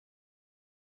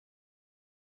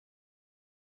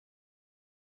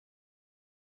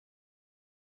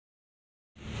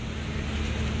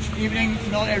evening,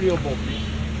 no aerial ball, please.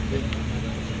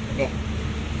 No.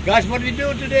 Guys, what we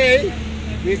do today,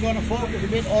 we're going to focus a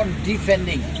bit on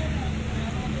defending.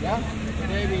 Yeah?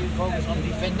 Today we focus on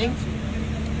defending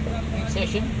in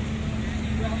session.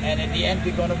 And at the end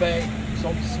we're going to play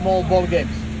some small ball games.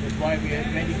 That's why we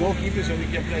have many goalkeepers, so we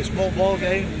can play small ball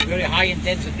games with very high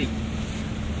intensity.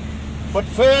 But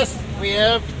first we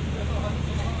have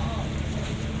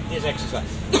this exercise.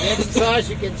 The exercise,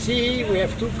 you can see we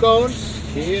have 2 cones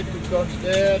here, 2 cones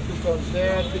there, 2 cones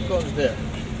there, 2 cones there.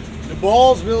 The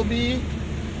balls will be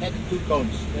at the 2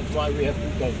 cones. That's why we have 2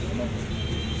 cones.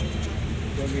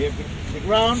 Then we have the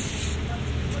ground.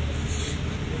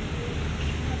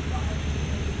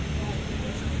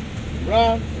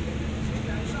 Ground.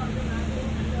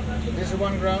 So this is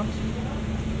 1 ground.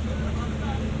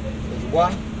 This is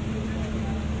 1.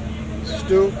 This is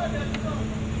 2.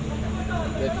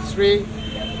 That's 3.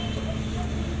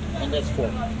 And that's 4.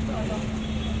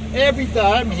 Every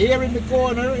time here in the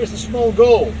corner is a small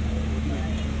goal.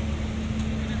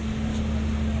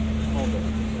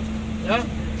 Yeah?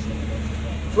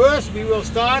 First we will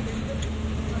start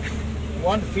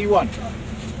 1v1.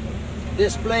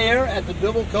 This player at the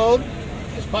double cone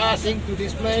is passing to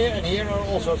this player, and here are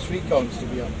also 3 cones, to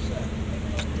be honest.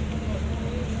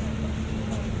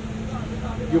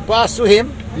 You pass to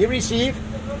him, he receives,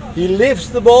 he lifts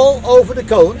the ball over the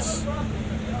cones,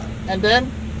 and then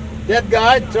that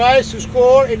guy tries to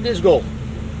score in this goal.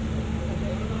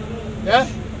 Yeah?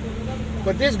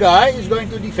 But this guy is going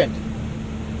to defend.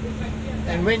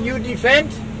 And when you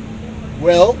defend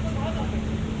well,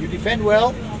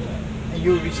 and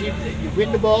you receive, you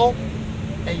win the ball,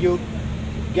 and you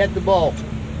get the ball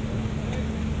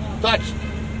touched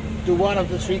to one of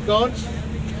the 3 cones,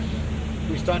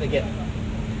 we start again.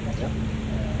 Yeah.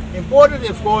 Important,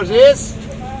 of course, is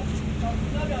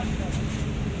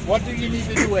what do you need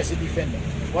to do as a defender?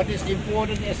 What is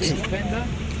important as a defender?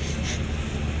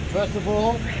 First of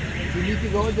all, you need to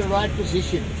go in the right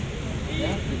position.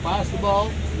 Yeah? You pass the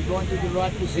ball, you go into the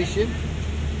right position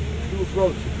to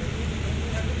approach.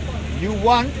 You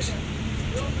want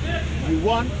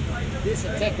this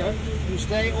attacker to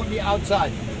stay on the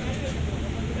outside.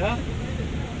 Yeah?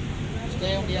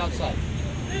 Stay on the outside.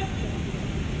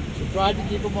 So try to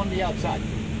keep him on the outside.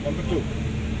 Number 2.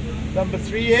 Number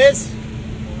 3 is,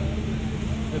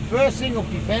 the first thing of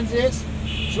defense is,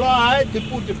 try to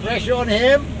put the pressure on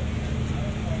him,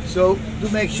 so to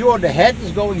make sure the head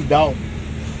is going down,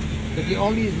 that he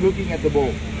only is looking at the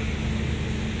ball.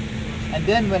 And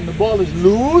then when the ball is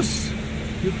loose,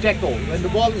 you tackle. When the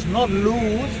ball is not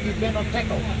loose, you cannot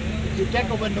tackle. If you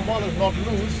tackle when the ball is not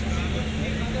loose,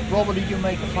 probably you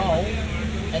make a foul,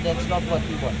 and that's not what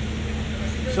we want.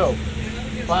 So,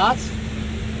 pass,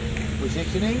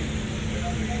 positioning,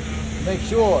 make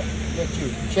sure that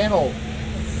you channel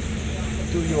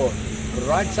to your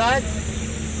right side,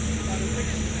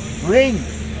 bring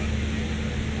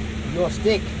your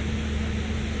stick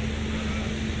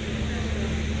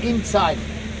inside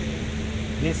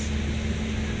this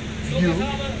view.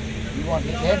 You want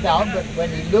his head down, but when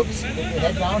he looks with the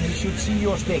head down, he should see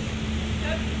your stick.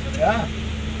 Yeah?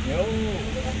 No.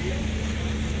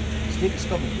 Stick is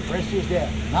coming, the pressure is there.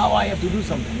 Now I have to do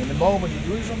something. In the moment you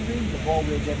do something, the ball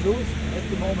will get loose. At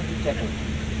the moment you tackle.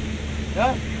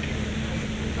 Yeah?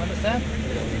 Understand?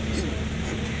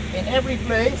 In every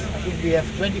place, I think we have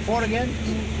 24 again. 2,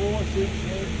 4, 6, 8,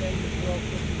 10, 12,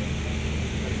 13.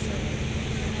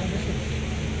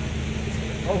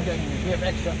 Oh, then we have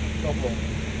extra, no problem.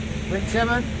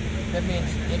 27, that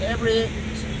means in every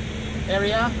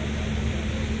area,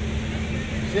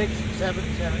 6, 7,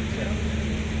 7, 7.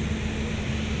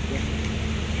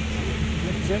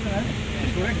 27, huh?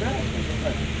 That's correct, huh?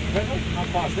 Not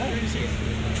fast, huh?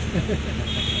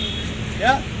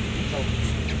 Yeah? So,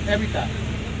 every time.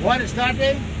 One is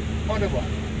starting, other one.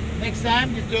 Next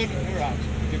time you turn it around.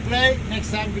 You play,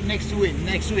 next time next to win,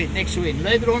 next to win, next to win.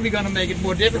 Later on we're going to make it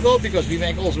more difficult because we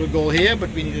make also a goal here, but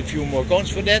we need a few more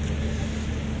cones for that.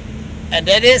 And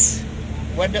that is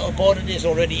when the opponent is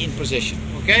already in position.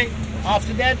 Okay?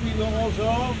 After that we will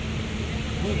also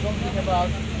do something about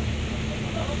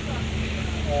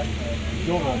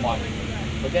goal marking.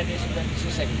 But that is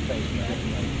the second phase.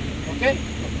 Okay?